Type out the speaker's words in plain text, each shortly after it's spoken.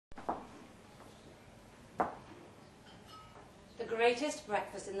Greatest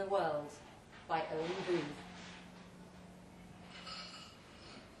Breakfast in the World by Owen Booth.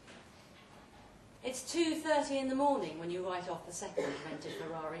 It's 2:30 in the morning when you write off the second rented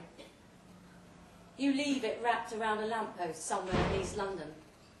Ferrari. You leave it wrapped around a lamppost somewhere in East London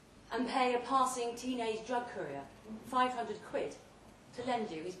and pay a passing teenage drug courier 500 quid to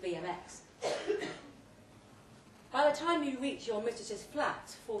lend you his BMX. By the time you reach your mistress's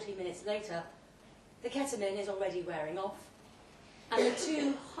flat 40 minutes later, the ketamine is already wearing off, and the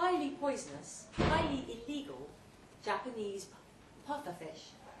two highly poisonous, highly illegal Japanese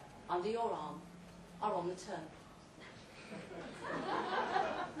pufferfish under your arm are on the turn.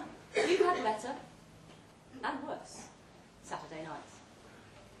 You've had better and worse Saturday nights.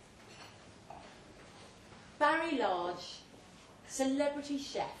 Barry Large, celebrity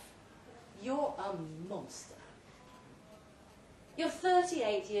chef, you're a monster. You're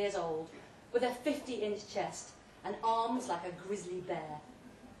 38 years old, with a 50-inch chest and arms like a grizzly bear.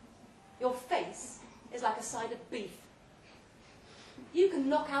 Your face is like a side of beef. You can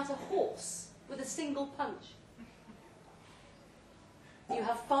knock out a horse with a single punch. You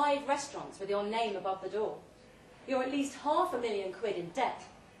have 5 restaurants with your name above the door. You're at least £500,000 quid in debt.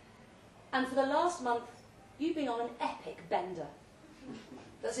 And for the last month, you've been on an epic bender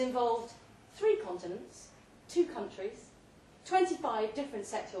that's involved 3 continents, 2 countries, 25 different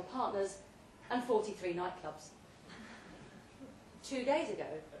sexual partners, and 43 nightclubs. 2 days ago,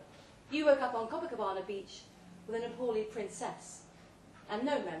 you woke up on Copacabana Beach with a Nepali princess and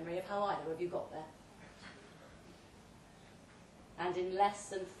no memory of how either of you got there. And in less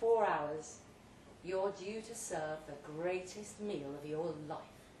than 4 hours, you're due to serve the greatest meal of your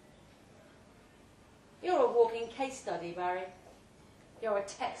life. You're a walking case study, Barry. You're a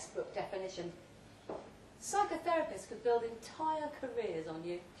textbook definition. Psychotherapists could build entire careers on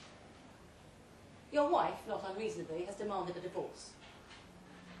you. Your wife, not unreasonably, has demanded a divorce.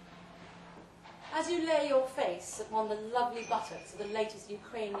 As you lay your face upon the lovely buttocks of the latest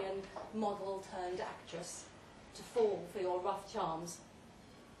Ukrainian model turned actress to fall for your rough charms,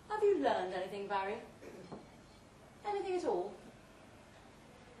 have you learned anything, Barry? Anything at all?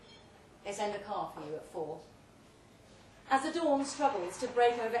 They send a car for you at 4. As the dawn struggles to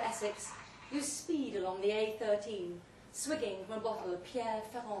break over Essex, you speed along the A13, swigging from a bottle of Pierre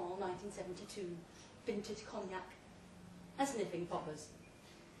Ferrand 1972 vintage cognac and sniffing poppers.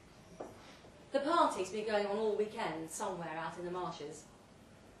 The party's been going on all weekend somewhere out in the marshes.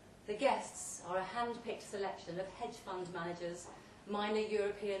 The guests are a hand-picked selection of hedge fund managers, minor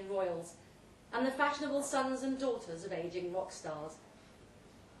European royals, and the fashionable sons and daughters of ageing rock stars.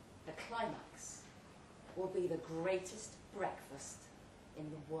 The climax will be the greatest breakfast in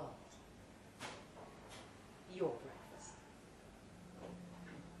the world. Your breakfast.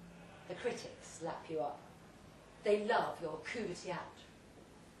 The critics lap you up. They love your coup de théâtre.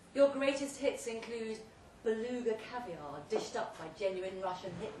 Your greatest hits include beluga caviar dished up by genuine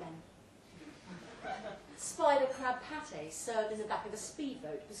Russian hitmen, spider crab pate served in the back of a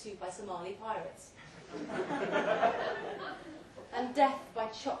speedboat pursued by Somali pirates, and death by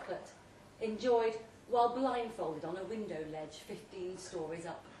chocolate enjoyed while blindfolded on a window ledge 15 stories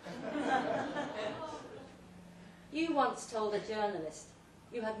up. You once told a journalist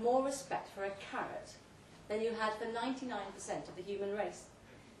you had more respect for a carrot than you had for 99% of the human race.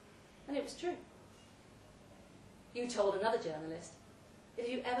 And it was true. You told another journalist that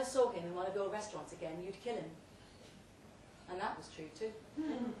if you ever saw him in one of your restaurants again, you'd kill him. And that was true too.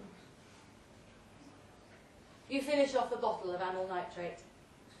 You finish off the bottle of amyl nitrate,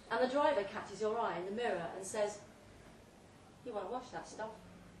 and the driver catches your eye in the mirror and says, "You want to wash that stuff?"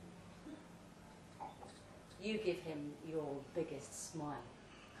 You give him your biggest smile.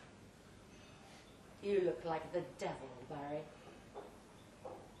 You look like the devil, Barry.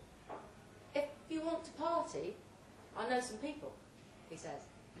 "If you want to party, I know some people," he says.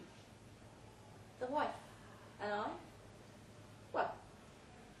 "The wife and I? Well,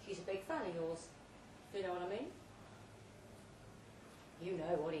 she's a big fan of yours. Do you know what I mean?" You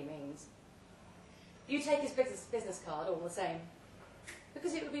know what he means. You take his business card all the same,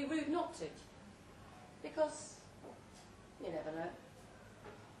 because it would be rude not to. Because you never know.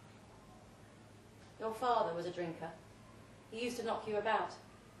 Your father was a drinker. He used to knock you about,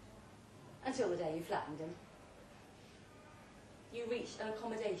 until the day you flattened him. You reached an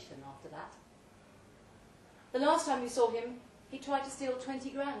accommodation after that. The last time you saw him, he tried to steal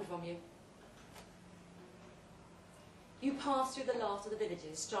 20 grand from you. You passed through the last of the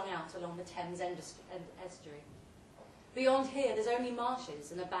villages strung out along the Thames estuary. Beyond here, there's only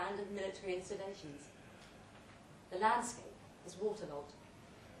marshes and abandoned military installations. The landscape is waterlogged.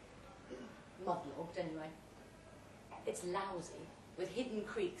 Mudlogged, anyway. It's lousy, with hidden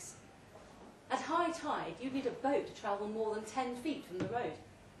creeks. At high tide, you'd need a boat to travel more than 10 feet from the road.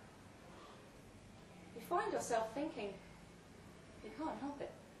 You find yourself thinking, you can't help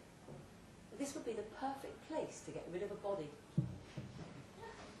it. This would be the perfect place to get rid of a body.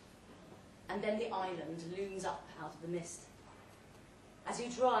 And then the island looms up out of the mist. As you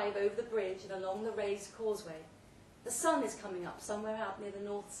drive over the bridge and along the raised causeway, the sun is coming up somewhere out near the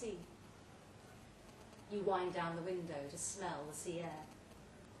North Sea. You wind down the window to smell the sea air.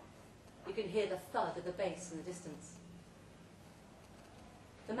 You can hear the thud of the bass in the distance.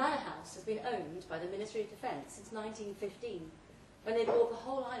 The manor house has been owned by the Ministry of Defence since 1915, when they bought the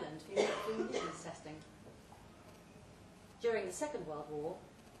whole island for munitions testing. During the Second World War,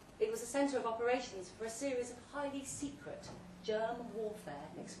 it was a centre of operations for a series of highly secret germ warfare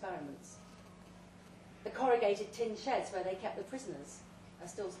experiments. The corrugated tin sheds where they kept the prisoners are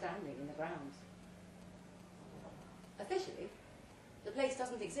still standing in the grounds. Officially, the place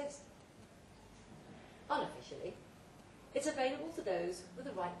doesn't exist. Unofficially, it's available to those with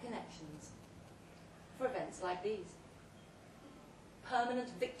the right connections for events like these. Permanent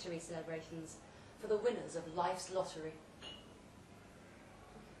victory celebrations for the winners of life's lottery.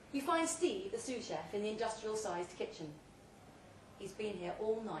 You find Steve, the sous chef, in the industrial-sized kitchen. He's been here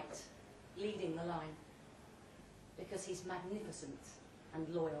all night, leading the line, because he's magnificent and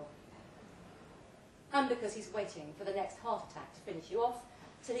loyal. And because he's waiting for the next heart attack to finish you off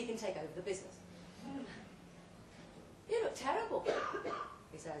so he can take over the business. You look terrible,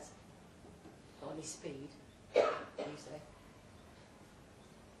 he says. Got any speed, you say.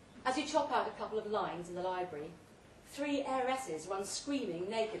 As you chop out a couple of lines in the library, 3 heiresses run screaming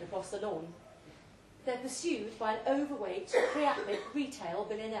naked across the lawn. They're pursued by an overweight, priapic retail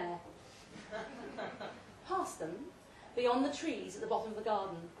billionaire. Past them, beyond the trees at the bottom of the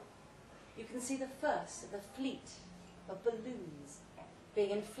garden, you can see the first of the fleet of balloons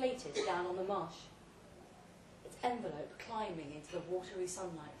being inflated down on the marsh, its envelope climbing into the watery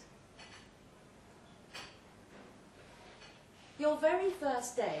sunlight. Your very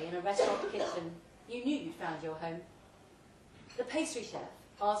first day in a restaurant kitchen, you knew you'd found your home. The pastry chef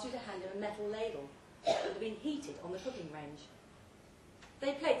asked you to hand him a metal ladle that had been heated on the cooking range.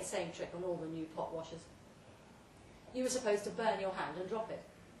 They played the same trick on all the new pot washers. You were supposed to burn your hand and drop it.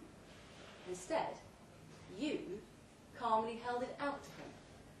 Instead, you calmly held it out to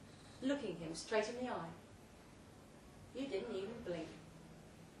him, looking him straight in the eye. You didn't even blink.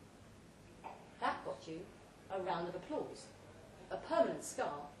 That got you a round of applause, a permanent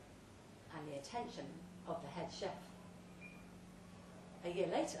scar, and the attention of the head chef. A year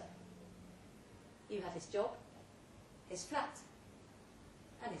later, you had his job, his flat,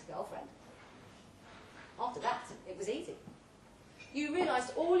 and his girlfriend. After that, it was easy. You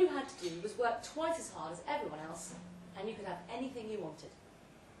realised all you had to do was work twice as hard as everyone else, and you could have anything you wanted.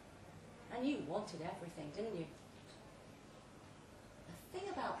 And you wanted everything, didn't you? The thing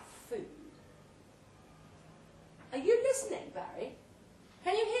about food... Are you listening, Barry?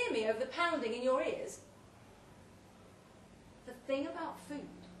 Can you hear me over the pounding in your ears? The thing about food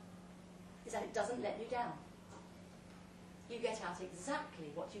is that it doesn't let you down. You get out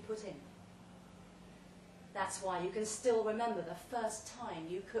exactly what you put in. That's why you can still remember the first time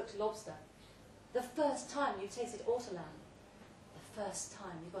you cooked lobster, the first time you tasted ortolan, the first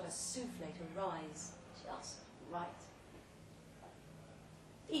time you got a souffle to rise just right.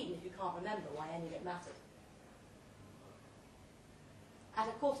 Even if you can't remember why any of it mattered. At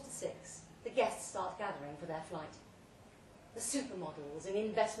 6:15, the guests start gathering for their flight. The supermodels and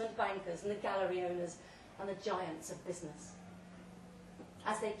investment bankers and the gallery owners and the giants of business.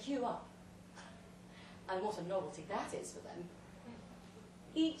 As they queue up, and what a novelty that is for them,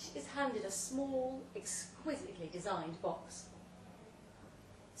 each is handed a small, exquisitely designed box.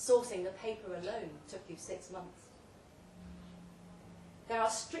 Sourcing the paper alone took you 6 months. There are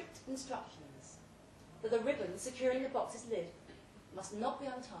strict instructions that the ribbon securing the box's lid must not be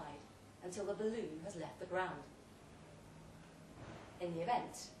untied until the balloon has left the ground. In the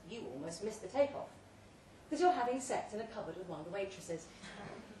event, you almost miss the takeoff, because you're having sex in a cupboard with one of the waitresses.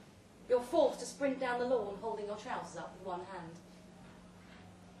 You're forced to sprint down the lawn holding your trousers up with one hand.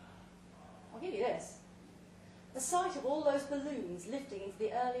 I'll give you this. The sight of all those balloons lifting into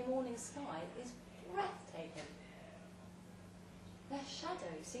the early morning sky is breathtaking. Their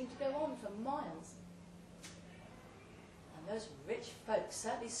shadows seem to go on for miles. And those rich folks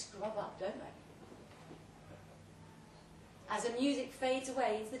certainly scrub up, don't they? As the music fades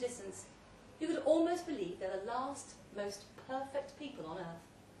away into the distance, you could almost believe they're the last, most perfect people on earth.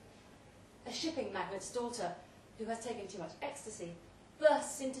 A shipping magnate's daughter who has taken too much ecstasy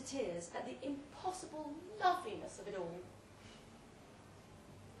bursts into tears at the impossible loveliness of it all.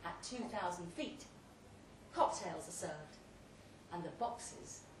 At 2,000 feet, cocktails are served and the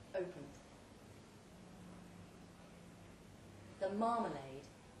boxes opened. The marmalade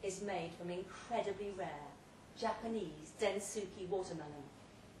is made from incredibly rare Japanese Densuki watermelon,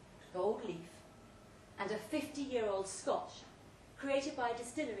 gold leaf, and a 50-year-old scotch created by a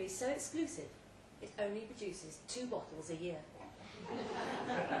distillery so exclusive it only produces 2 bottles a year.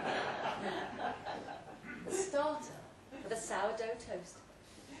 The starter for the sourdough toast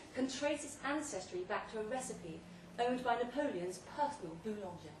can trace its ancestry back to a recipe owned by Napoleon's personal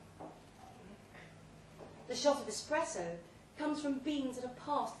boulanger. The shot of espresso comes from beans that have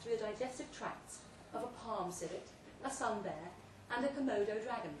passed through the digestive tracts of a palm civet, a sun bear, and a Komodo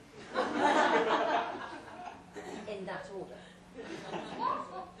dragon. In that order.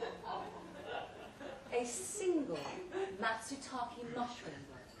 A single matsutake mushroom,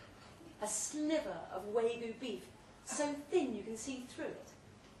 a sliver of wagyu beef so thin you can see through it,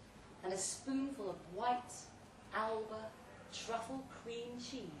 and a spoonful of white Alba truffle cream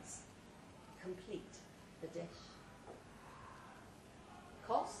cheese complete the dish.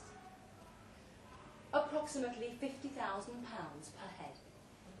 Cost? Approximately £50,000 per head.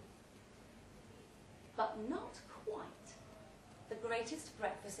 But not quite the greatest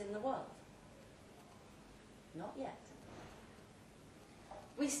breakfast in the world. Not yet.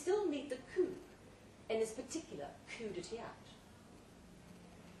 We still need the coup in this particular coup de théâtre.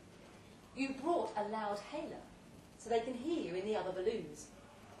 You brought a loud hailer so they can hear you in the other balloons.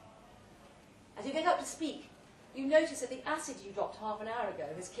 As you get up to speak, you notice that the acid you dropped half an hour ago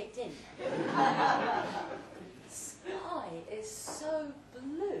has kicked in. The sky is so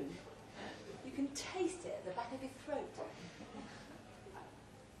blue, you can taste it at the back of your throat.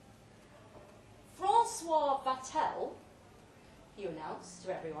 Francois Vatel, you announced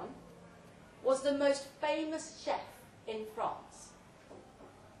to everyone, was the most famous chef in France.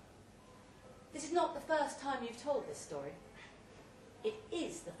 This is not the first time you've told this story. It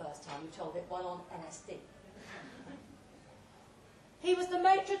is the first time you've told it while on LSD. He was the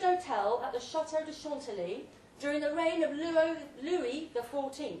maitre d'hotel at the Château de Chantilly during the reign of Louis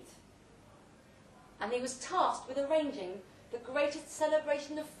XIV. And he was tasked with arranging the greatest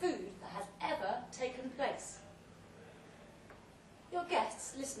celebration of food that has ever taken place. Your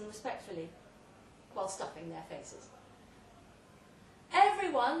guests listen respectfully while stuffing their faces.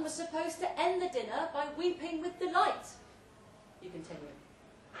 Everyone was supposed to end the dinner by weeping with delight, you continue.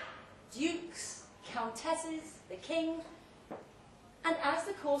 Dukes, countesses, the king, and as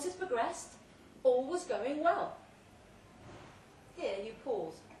the courses progressed, all was going well. Here you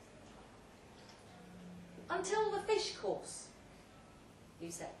pause. Until the fish course, you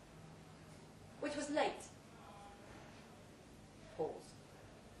say, which was late. Pause.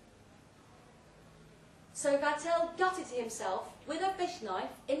 So Vatel gutted himself with a fish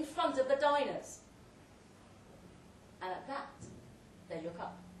knife in front of the diners. And at that, they look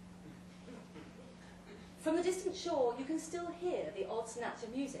up. From the distant shore, you can still hear the odd snatch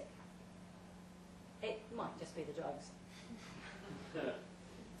of music. It might just be the drugs.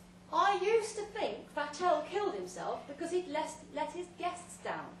 I used to think Vatel killed himself because he'd let his guests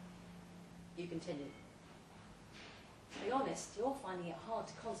down, you continue. To be honest, you're finding it hard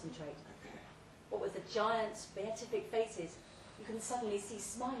to concentrate. What with the giant's beatific faces, you can suddenly see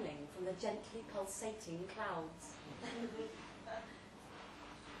smiling from the gently pulsating clouds.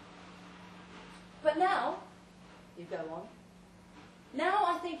 But now, you go on, now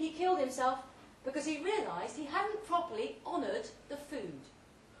I think he killed himself because he realised he hadn't properly honoured the food.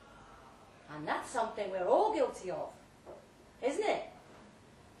 And that's something we're all guilty of, isn't it?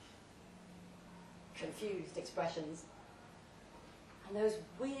 Confused expressions. And those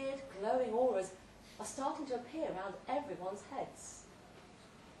weird glowing auras are starting to appear around everyone's heads.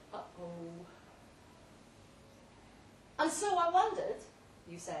 Uh-oh. And so I wondered,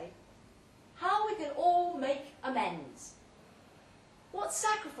 you say, how we can all make amends. What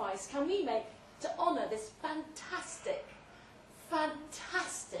sacrifice can we make to honour this fantastic,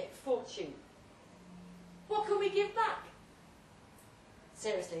 fantastic fortune? What can we give back?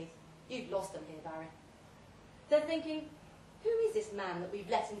 Seriously, you've lost them here, Barry. They're thinking, who is this man that we've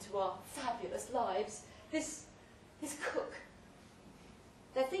let into our fabulous lives? This cook.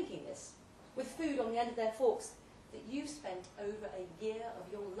 They're thinking this, with food on the end of their forks, that you've spent over a year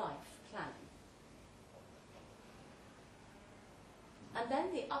of your life planning. And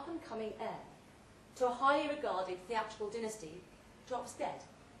then the up-and-coming heir to a highly regarded theatrical dynasty drops dead,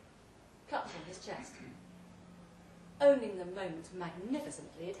 clutching his chest. Owning the moment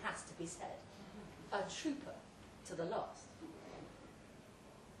magnificently, it has to be said. A trooper to the last.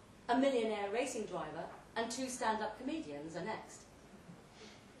 A millionaire racing driver and 2 stand-up comedians are next.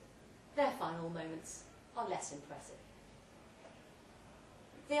 Their final moments are less impressive.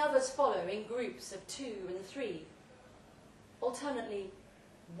 The others follow in groups of 2 and 3, alternately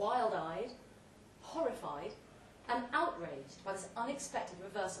wild-eyed, horrified, and outraged by this unexpected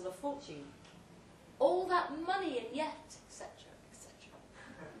reversal of fortune. All that money and yet, etc., etc.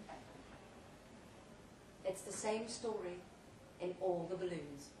 It's the same story in all the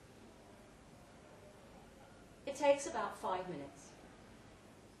balloons. It takes about 5 minutes.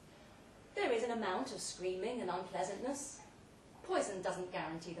 There is an amount of screaming and unpleasantness. Poison doesn't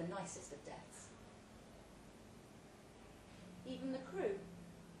guarantee the nicest of deaths. Even the crew.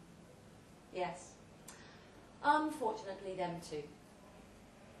 Yes. Unfortunately, them too.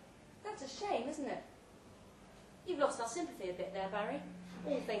 That's a shame, isn't it? You've lost our sympathy a bit there, Barry,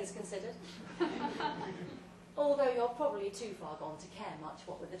 all things considered. Although you're probably too far gone to care much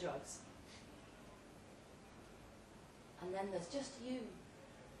what with the drugs. And then there's just you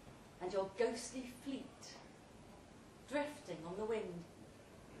and your ghostly fleet, drifting on the wind.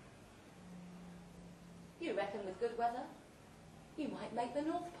 You reckon with good weather, you might make the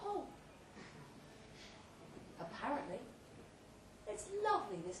North Pole. Apparently, it's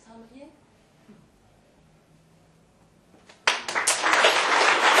lovely this time of year.